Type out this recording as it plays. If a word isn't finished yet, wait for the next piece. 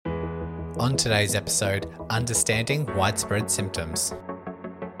On today's episode, Understanding Widespread Symptoms.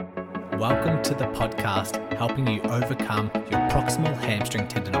 Welcome to the podcast helping you overcome your proximal hamstring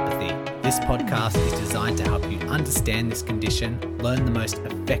tendinopathy. This podcast is designed to help you understand this condition, learn the most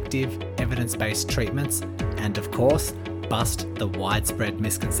effective evidence-based treatments, and of course, bust the widespread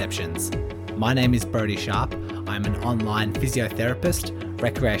misconceptions. My name is Brodie Sharp. I'm an online physiotherapist,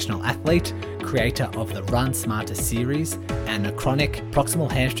 recreational athlete, creator of the Run Smarter series, and a chronic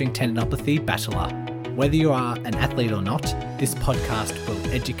proximal hamstring tendinopathy battler. Whether you are an athlete or not, this podcast will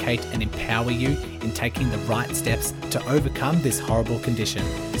educate and empower you in taking the right steps to overcome this horrible condition.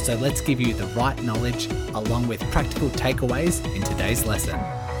 So let's give you the right knowledge along with practical takeaways in today's lesson.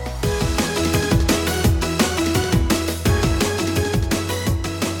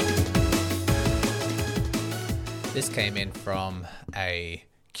 This came in from a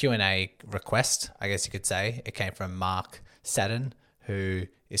Q&A request, I guess you could say. It came from Mark Sadden, who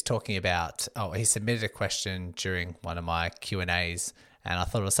is talking about, he submitted a question during one of my Q&As, and I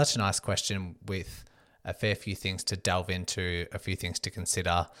thought it was such a nice question with a fair few things to delve into, a few things to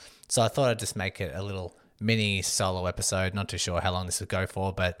consider. So I thought I'd just make it a little mini solo episode. Not too sure how long this would go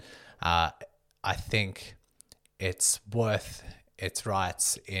for, but I think it's worth its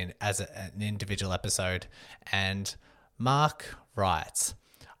rights as an individual episode. And Mark writes,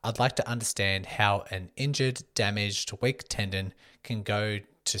 I'd like to understand how an injured, damaged, weak tendon can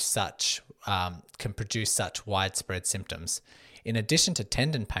produce such widespread symptoms. In addition to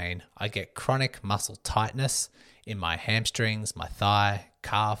tendon pain, I get chronic muscle tightness in my hamstrings, my thigh,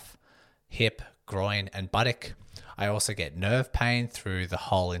 calf, hip, groin, and buttock. I also get nerve pain through the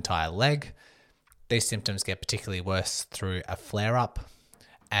whole entire leg. These symptoms get particularly worse through a flare-up,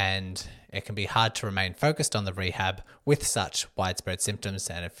 and it can be hard to remain focused on the rehab with such widespread symptoms,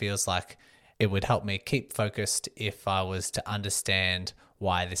 and it feels like it would help me keep focused if I was to understand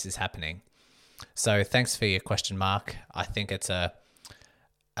why this is happening. So thanks for your question, Mark. I think it's a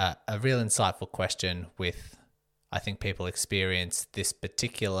real insightful question with, I think people experience this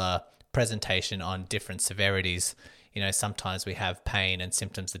particular presentation on different severities. You know, sometimes we have pain and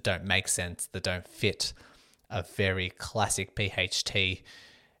symptoms that don't make sense, that don't fit a very classic PHT.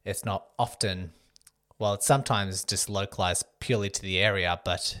 It's not often, it's sometimes just localized purely to the area,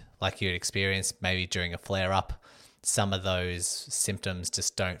 but like you'd experience maybe during a flare-up, some of those symptoms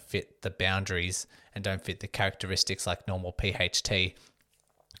just don't fit the boundaries and don't fit the characteristics like normal PHT.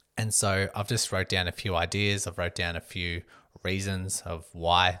 And so I've just wrote down a few ideas. I've wrote down a few reasons of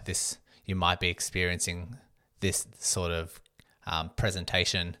why you might be experiencing this sort of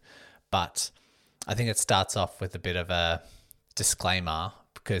presentation. But I think it starts off with a bit of a disclaimer,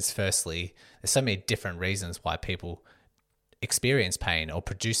 because firstly, there's so many different reasons why people experience pain or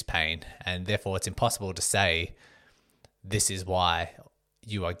produce pain, and therefore it's impossible to say this is why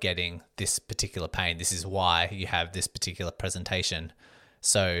you are getting this particular pain, this is why you have this particular presentation.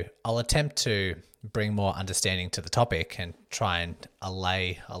 So I'll attempt to bring more understanding to the topic and try and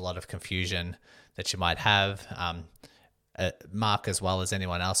allay a lot of confusion that you might have, Mark, as well as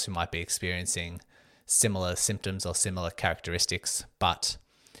anyone else who might be experiencing similar symptoms or similar characteristics. But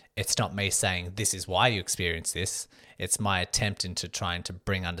it's not me saying this is why you experience this. It's my attempt into trying to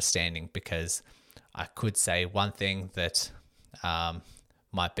bring understanding, because I could say one thing that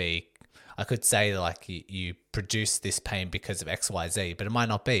might be, I could say like you produce this pain because of XYZ, but it might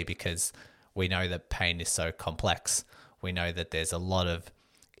not be, because we know that pain is so complex. We know that there's a lot of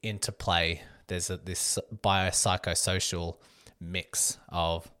interplay. There's this biopsychosocial mix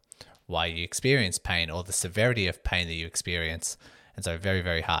of why you experience pain or the severity of pain that you experience. And so very,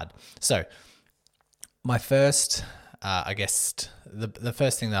 very hard. So my first, the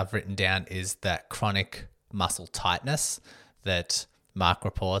first thing that I've written down is that chronic muscle tightness that Mark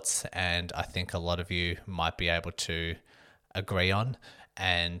reports, and I think a lot of you might be able to agree on.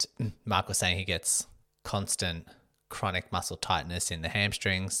 And Mark was saying he gets constant chronic muscle tightness in the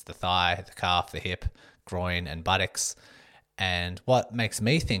hamstrings, the thigh, the calf, the hip, groin, and buttocks. And what makes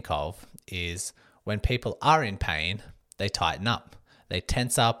me think of is when people are in pain, they tighten up, they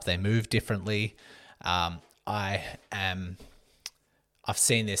tense up, they move differently. I've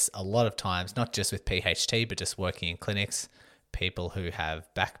seen this a lot of times, not just with PHT, but just working in clinics, people who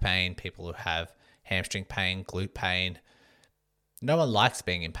have back pain, people who have hamstring pain, glute pain. No one likes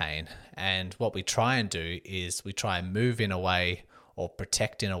being in pain. And what we try and do is we try and move in a way or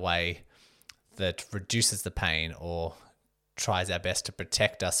protect in a way that reduces the pain or tries our best to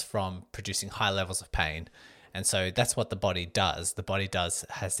protect us from producing high levels of pain. And so that's what the body does. The body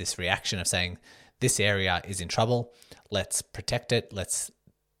has this reaction of saying, this area is in trouble. Let's protect it. Let's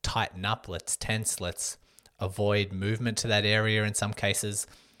tighten up. Let's tense. Let's avoid movement to that area in some cases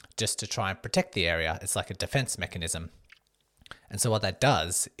just to try and protect the area. It's like a defense mechanism. And so what that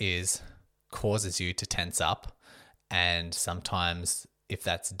does is causes you to tense up. And sometimes if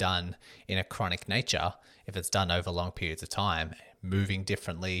that's done in a chronic nature, if it's done over long periods of time, moving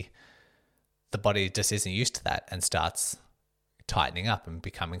differently, the body just isn't used to that and starts tightening up and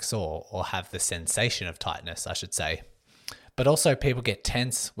becoming sore, or have the sensation of tightness, I should say. But also people get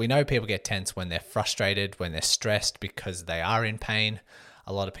tense. We know people get tense when they're frustrated, when they're stressed because they are in pain.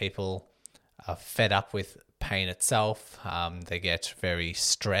 A lot of people are fed up with pain itself. They get very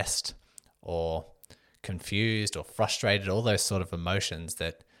stressed or confused or frustrated, all those sort of emotions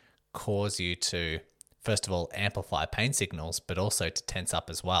that cause you to, first of all, amplify pain signals, but also to tense up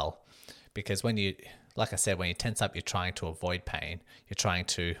as well. Because when you, like I said, when you tense up, you're trying to avoid pain. You're trying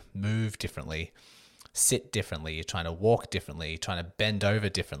to move differently, sit differently. You're trying to walk differently. You're trying to bend over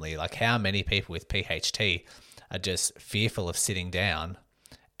differently. Like how many people with PHT are just fearful of sitting down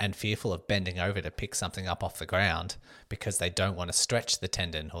and fearful of bending over to pick something up off the ground because they don't want to stretch the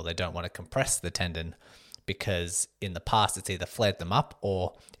tendon, or they don't want to compress the tendon, because in the past it's either flared them up,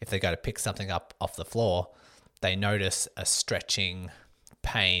 or if they go to pick something up off the floor, they notice a stretching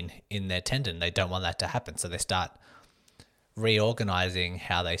pain in their tendon. They don't want that to happen. So they start reorganizing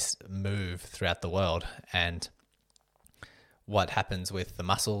how they move throughout the world. And what happens with the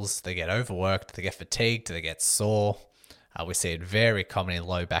muscles, they get overworked, they get fatigued, they get sore. We see it very common in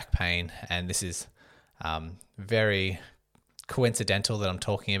low back pain, and this is very coincidental that I'm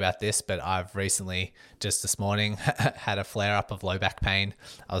talking about this, but I've recently, just this morning, had a flare up of low back pain.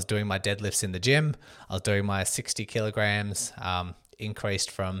 I was doing my deadlifts in the gym. I was doing my 60 kilograms,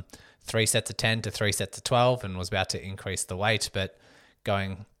 increased from 3 sets of 10 to 3 sets of 12, and was about to increase the weight, but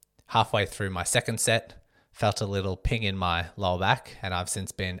going halfway through my second set, felt a little ping in my lower back, and I've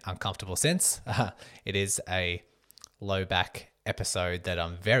since been uncomfortable since. It is a low back episode that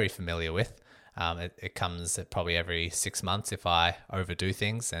I'm very familiar with. It comes probably every 6 months if I overdo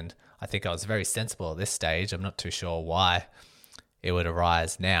things, and I think I was very sensible at this stage. I'm not too sure why it would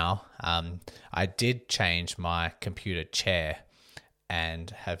arise now. I did change my computer chair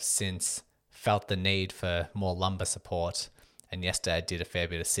and have since felt the need for more lumbar support, and yesterday I did a fair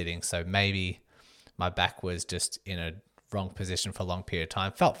bit of sitting, so maybe my back was just in a wrong position for a long period of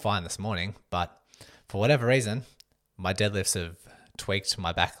time. Felt fine this morning, but for whatever reason, my deadlifts have tweaked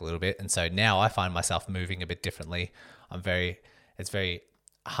my back a little bit, and so now I find myself moving a bit differently. It's very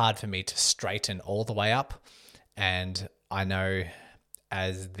hard for me to straighten all the way up, and I know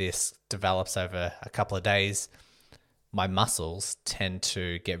as this develops over a couple of days, my muscles tend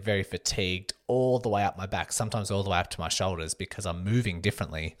to get very fatigued all the way up my back, sometimes all the way up to my shoulders, because I'm moving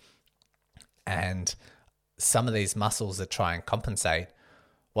differently. And some of these muscles that try and compensate,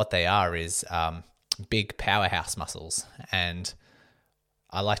 what they are is big powerhouse muscles. And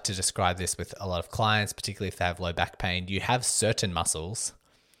I like to describe this with a lot of clients, particularly if they have low back pain. You have certain muscles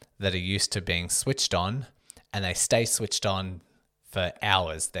that are used to being switched on, and they stay switched on for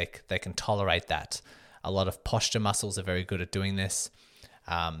hours. They can tolerate that. A lot of posture muscles are very good at doing this.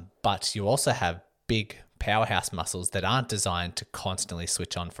 But you also have big powerhouse muscles that aren't designed to constantly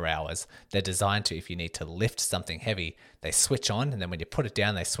switch on for hours. They're designed to, if you need to lift something heavy, they switch on, and then when you put it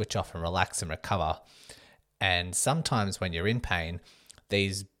down, they switch off and relax and recover. And sometimes when you're in pain,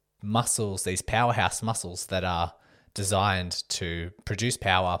 these muscles, these powerhouse muscles that are designed to produce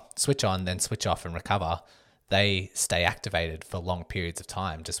power, switch on, then switch off and recover, they stay activated for long periods of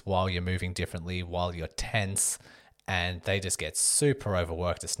time, just while you're moving differently, while you're tense, and they just get super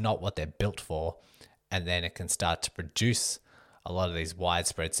overworked. It's not what they're built for. And then it can start to produce a lot of these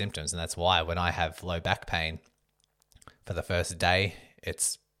widespread symptoms. And that's why when I have low back pain for the first day,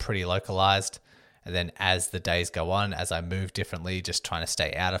 it's pretty localized. And then as the days go on, as I move differently, just trying to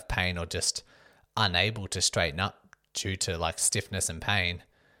stay out of pain or just unable to straighten up due to like stiffness and pain,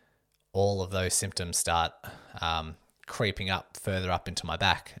 all of those symptoms start creeping up further up into my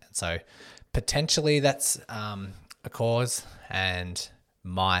back. And so potentially that's a cause and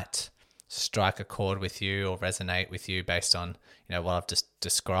might strike a chord with you or resonate with you based on, what I've just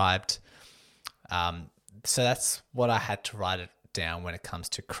described. So that's what I had to write it down when it comes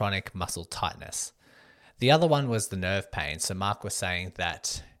to chronic muscle tightness. The other one was the nerve pain. So Mark was saying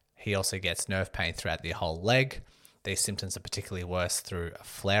that he also gets nerve pain throughout the whole leg. These symptoms are particularly worse through a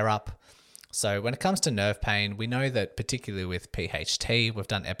flare-up. So when it comes to nerve pain, we know that particularly with PHT, we've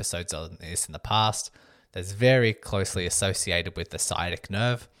done episodes on this in the past, that's very closely associated with the sciatic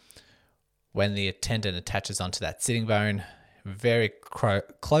nerve. When the tendon attaches onto that sitting bone, very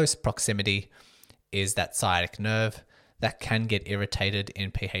close proximity is that sciatic nerve that can get irritated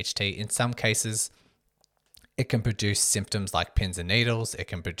in PHT. In some cases, It can produce symptoms like pins and needles. It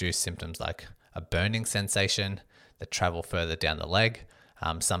can produce symptoms like a burning sensation that travel further down the leg,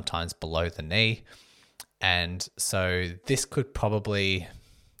 sometimes below the knee. And so this could probably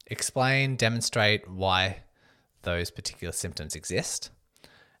explain, demonstrate why those particular symptoms exist.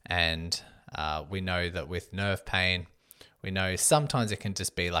 And we know that with nerve pain, we know sometimes it can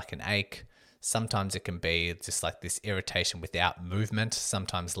just be like an ache. Sometimes it can be just like this irritation without movement.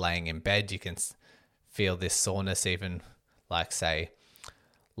 Sometimes laying in bed, you can feel this soreness, even like, say,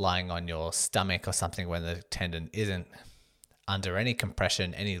 lying on your stomach or something when the tendon isn't under any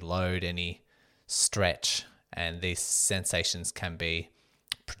compression, any load, any stretch. And these sensations can be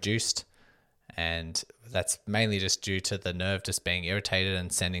produced. And that's mainly just due to the nerve just being irritated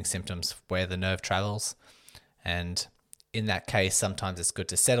and sending symptoms where the nerve travels. And in that case, sometimes it's good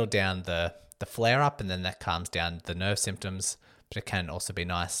to settle down the flare up, and then that calms down the nerve symptoms. But it can also be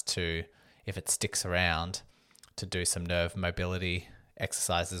nice to, if it sticks around, to do some nerve mobility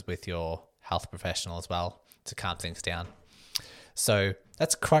exercises with your health professional as well to calm things down. So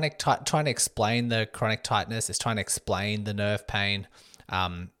that's chronic trying to explain the chronic tightness. It's trying to explain the nerve pain.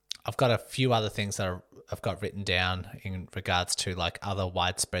 I've got a few other things that I've got written down in regards to like other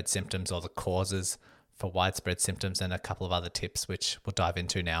widespread symptoms or the causes for widespread symptoms, and a couple of other tips which we'll dive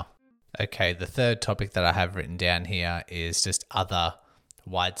into now. Okay, the third topic that I have written down here is just other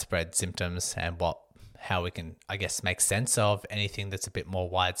widespread symptoms and how we can, I guess, make sense of anything that's a bit more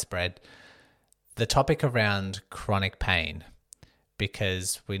widespread. The topic around chronic pain,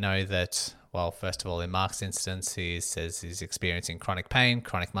 because we know that, well, first of all, in Mark's instance, he says he's experiencing chronic pain,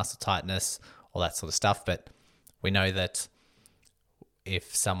 chronic muscle tightness, all that sort of stuff. But we know that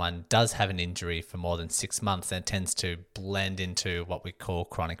if someone does have an injury for more than 6 months, then it tends to blend into what we call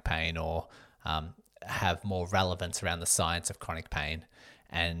chronic pain, or have more relevance around the science of chronic pain.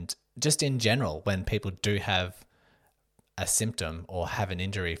 And just in general, when people do have a symptom or have an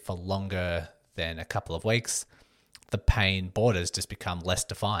injury for longer than a couple of weeks, the pain borders just become less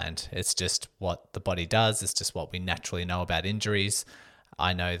defined. It's just what the body does. It's just what we naturally know about injuries.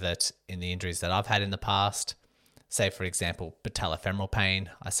 I know that in the injuries that I've had in the past, say, for example, patellofemoral pain,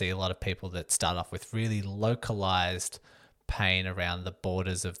 I see a lot of people that start off with really localized pain around the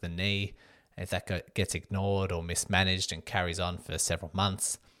borders of the knee. If that gets ignored or mismanaged and carries on for several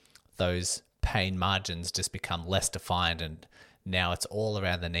months, those pain margins just become less defined, and now it's all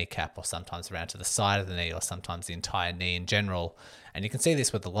around the kneecap, or sometimes around to the side of the knee, or sometimes the entire knee in general. And you can see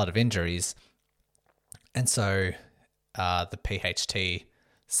this with a lot of injuries. And so the PHT,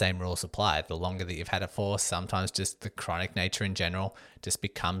 same rules apply. The longer that you've had it for, sometimes just the chronic nature in general just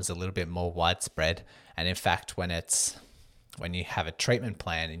becomes a little bit more widespread. And in fact, when you have a treatment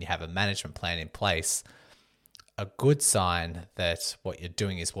plan and you have a management plan in place, a good sign that what you're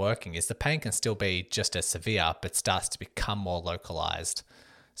doing is working is the pain can still be just as severe, but starts to become more localized.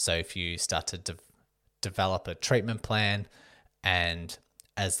 So if you start to develop a treatment plan, and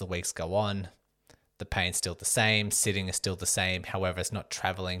as the weeks go on, the pain's still the same, sitting is still the same. However, it's not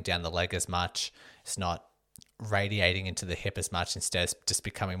traveling down the leg as much. It's not radiating into the hip as much. Instead, it's just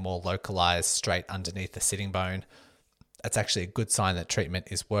becoming more localized straight underneath the sitting bone. That's actually a good sign that treatment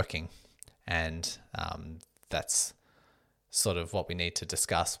is working. And that's sort of what we need to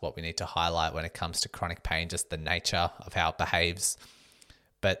discuss, what we need to highlight when it comes to chronic pain, just the nature of how it behaves.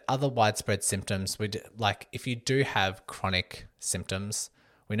 But other widespread symptoms, like if you do have chronic symptoms,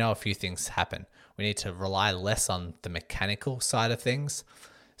 we know a few things happen. We need to rely less on the mechanical side of things.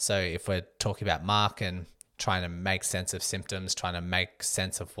 So if we're talking about Mark and trying to make sense of symptoms, trying to make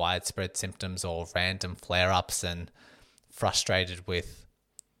sense of widespread symptoms or random flare-ups, and frustrated with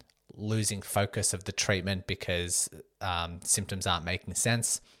losing focus of the treatment because symptoms aren't making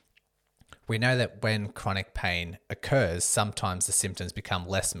sense, we know that when chronic pain occurs, sometimes the symptoms become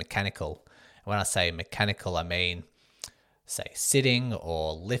less mechanical. And when I say mechanical, I mean, say, sitting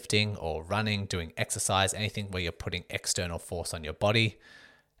or lifting or running, doing exercise, anything where you're putting external force on your body,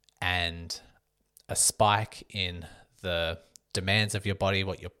 and a spike in the demands of your body,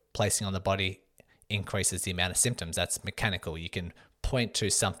 what you're placing on the body, increases the amount of symptoms. That's mechanical. You can point to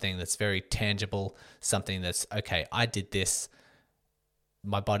something that's very tangible, something that's, okay, I did this,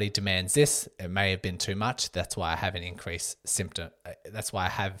 my body demands this, it may have been too much, that's why I have an increased symptom. That's why I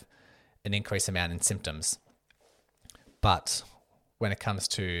have an increased amount in symptoms. But when it comes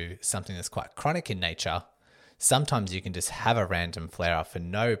to something that's quite chronic in nature, sometimes you can just have a random flare-up for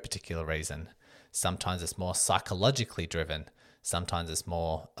no particular reason. Sometimes it's more psychologically driven. Sometimes it's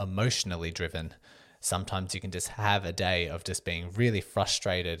more emotionally driven. Sometimes you can just have a day of just being really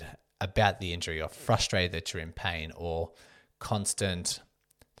frustrated about the injury, or frustrated that you're in pain, or constant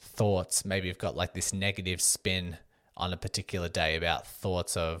thoughts. Maybe you've got like this negative spin on a particular day about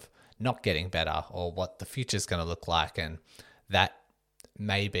thoughts of not getting better or what the future is going to look like. And that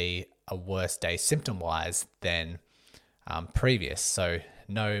may be a worse day symptom wise than previous. So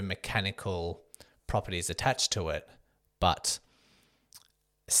no mechanical properties attached to it, but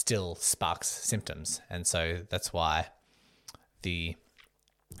still sparks symptoms. And so that's why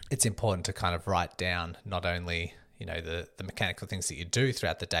it's important to kind of write down not only, the mechanical things that you do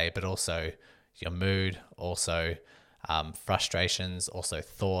throughout the day, but also your mood, also frustrations, also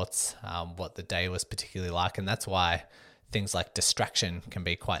thoughts, what the day was particularly like. And that's why things like distraction can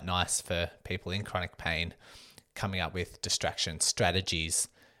be quite nice for people in chronic pain, coming up with distraction strategies,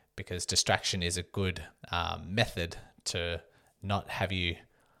 because distraction is a good method to not have you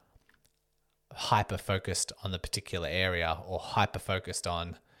hyper focused on the particular area or hyper focused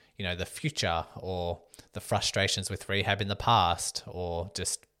on the future or the frustrations with rehab in the past or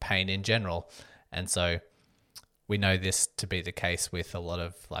just pain in general. And so we know this to be the case with a lot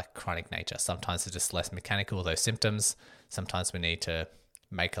of like chronic nature. Sometimes it's just less mechanical, those symptoms. Sometimes we need to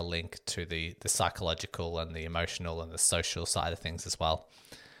make a link to the psychological and the emotional and the social side of things as well.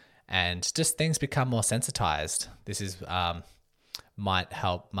 And just things become more sensitized. This is might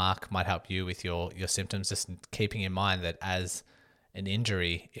help you with your symptoms, just keeping in mind that as an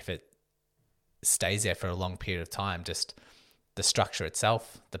injury, if it stays there for a long period of time, just the structure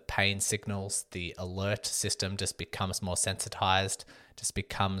itself, the pain signals, the alert system just becomes more sensitized, just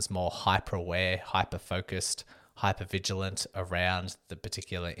becomes more hyper aware, hyper focused, hyper vigilant around the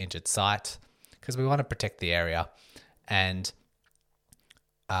particular injured site, because we want to protect the area. And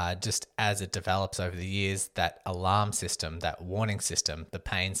just as it develops over the years, that alarm system, that warning system, the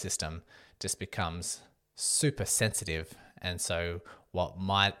pain system just becomes super sensitive. And so what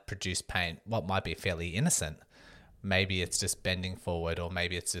might produce pain, what might be fairly innocent, maybe it's just bending forward, or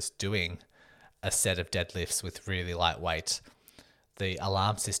maybe it's just doing a set of deadlifts with really light weight. The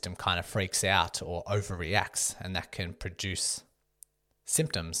alarm system kind of freaks out or overreacts, and that can produce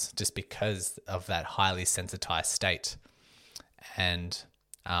symptoms just because of that highly sensitized state. And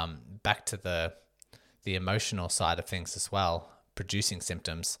back to the emotional side of things as well, producing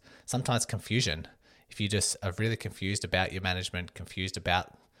symptoms, sometimes confusion. If you just are really confused about your management, confused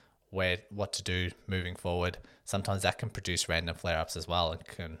about what to do moving forward, sometimes that can produce random flare-ups as well, and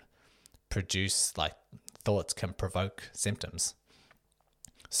can produce, like, thoughts can provoke symptoms.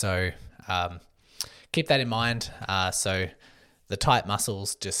 So keep that in mind. So the tight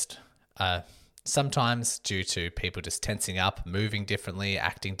muscles just sometimes due to people just tensing up, moving differently,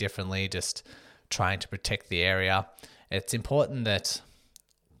 acting differently, just trying to protect the area. It's important that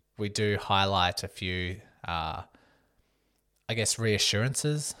we do highlight a few,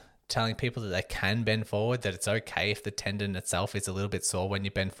 reassurances, telling people that they can bend forward, that it's okay if the tendon itself is a little bit sore when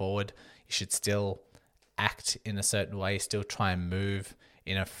you bend forward. You should still act in a certain way, still try and move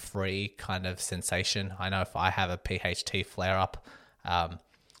in a free kind of sensation. I know if I have a PHT flare-up,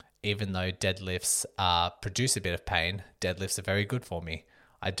 even though deadlifts produce a bit of pain, deadlifts are very good for me.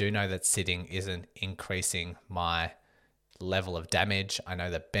 I do know that sitting isn't increasing my level of damage. I know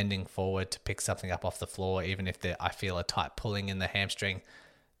that bending forward to pick something up off the floor, even if I feel a tight pulling in the hamstring,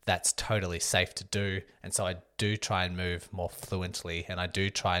 that's totally safe to do. And so I do try and move more fluently, and I do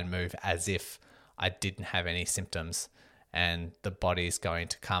try and move as if I didn't have any symptoms, and the body's going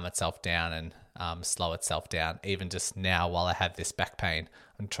to calm itself down and slow itself down. Even just now, while I have this back pain,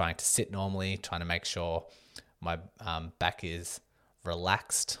 I'm trying to sit normally, trying to make sure my back is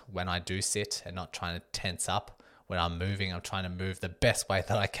relaxed when I do sit and not trying to tense up. When I'm moving, I'm trying to move the best way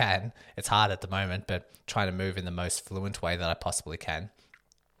that I can. It's hard at the moment, but trying to move in the most fluent way that I possibly can.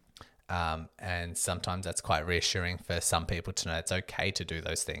 And sometimes that's quite reassuring for some people to know it's okay to do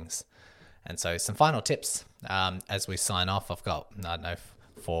those things. And so some final tips as we sign off. I've got,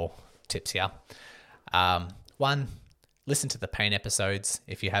 4 tips here. 1, listen to the pain episodes.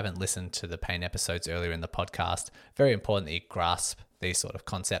 If you haven't listened to the pain episodes earlier in the podcast, very important that you grasp these sort of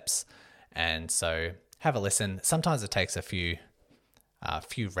concepts. And so have a listen. Sometimes it takes a few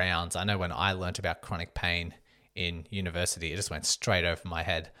rounds. I know when I learned about chronic pain in university, it just went straight over my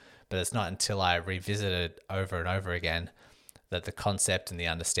head. But it's not until I revisited over and over again that the concept and the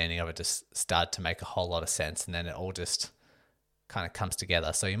understanding of it just started to make a whole lot of sense. And then it all just kind of comes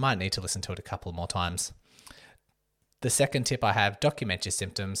together. So you might need to listen to it a couple more times. The second tip I have, document your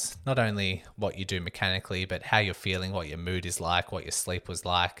symptoms, not only what you do mechanically, but how you're feeling, what your mood is like, what your sleep was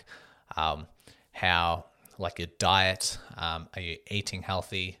like, how, like, your diet, are you eating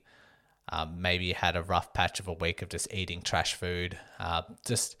healthy? Maybe you had a rough patch of a week of just eating trash food.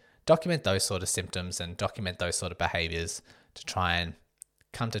 Just document those sort of symptoms and document those sort of behaviors to try and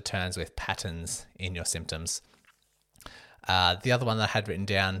come to terms with patterns in your symptoms. The other one that I had written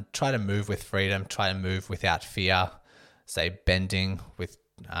down, try to move with freedom, try to move without fear. Say bending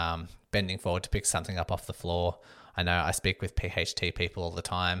forward to pick something up off the floor. I know I speak with PHT people all the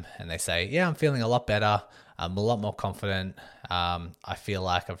time and they say, yeah, I'm feeling a lot better. I'm a lot more confident. I feel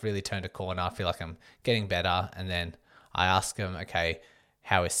like I've really turned a corner. I feel like I'm getting better. And then I ask them, okay,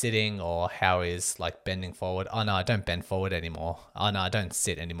 how is sitting, or how is like bending forward? Oh no, I don't bend forward anymore. Oh no, I don't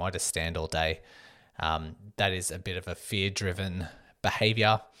sit anymore. I just stand all day. That is a bit of a fear-driven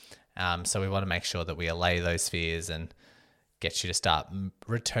behavior. So we want to make sure that we allay those fears and get you to start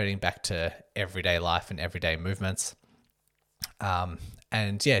returning back to everyday life and everyday movements.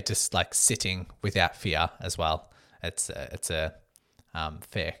 And yeah, just like sitting without fear as well. It's a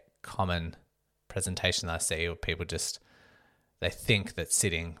fair common presentation that I see where people they think that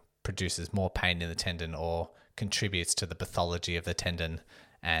sitting produces more pain in the tendon or contributes to the pathology of the tendon.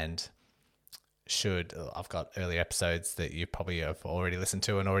 And I've got earlier episodes that you probably have already listened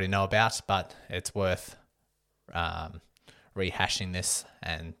to and already know about, but it's worth rehashing this.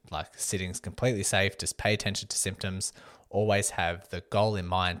 And like, sitting's completely safe. Just pay attention to symptoms. Always have the goal in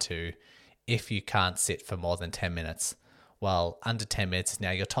mind if you can't sit for more than 10 minutes, well, under 10 minutes is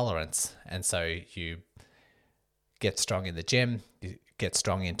now your tolerance. And so you get strong in the gym, you get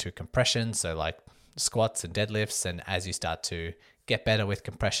strong into compression, so like squats and deadlifts. And as you start to get better with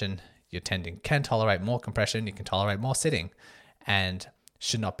compression, your tendon can tolerate more compression, you can tolerate more sitting, and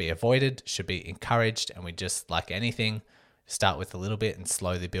should not be avoided, should be encouraged. And we just, like anything, start with a little bit and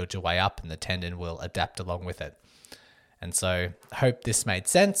slowly build your way up, and the tendon will adapt along with it. And so I hope this made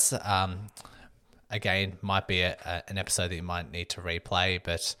sense. Again, might be an episode that you might need to replay,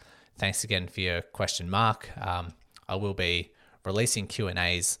 but thanks again for your question, Mark. I will be releasing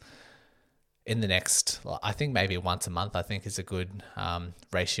Q&As in the next, I think maybe once a month, I think is a good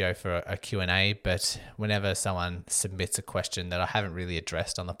ratio for a Q&A. But whenever someone submits a question that I haven't really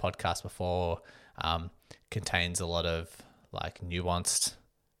addressed on the podcast before, contains a lot of like nuanced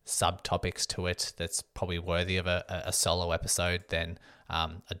subtopics to it that's probably worthy of a solo episode, then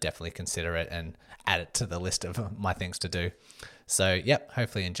I'd definitely consider it and add it to the list of my things to do. So yep,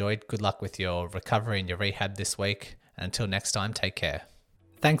 hopefully you enjoyed. Good luck with your recovery and your rehab this week. And until next time, take care.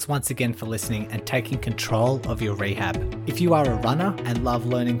 Thanks once again for listening and taking control of your rehab. If you are a runner and love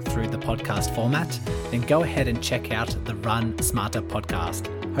learning through the podcast format, then go ahead and check out the Run Smarter podcast,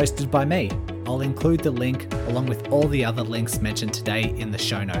 hosted by me. I'll include the link along with all the other links mentioned today in the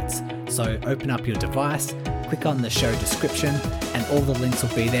show notes. So open up your device, click on the show description, and all the links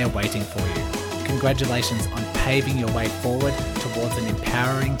will be there waiting for you. Congratulations on paving your way forward towards an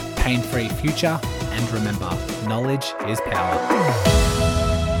empowering, pain-free future. And remember, knowledge is power.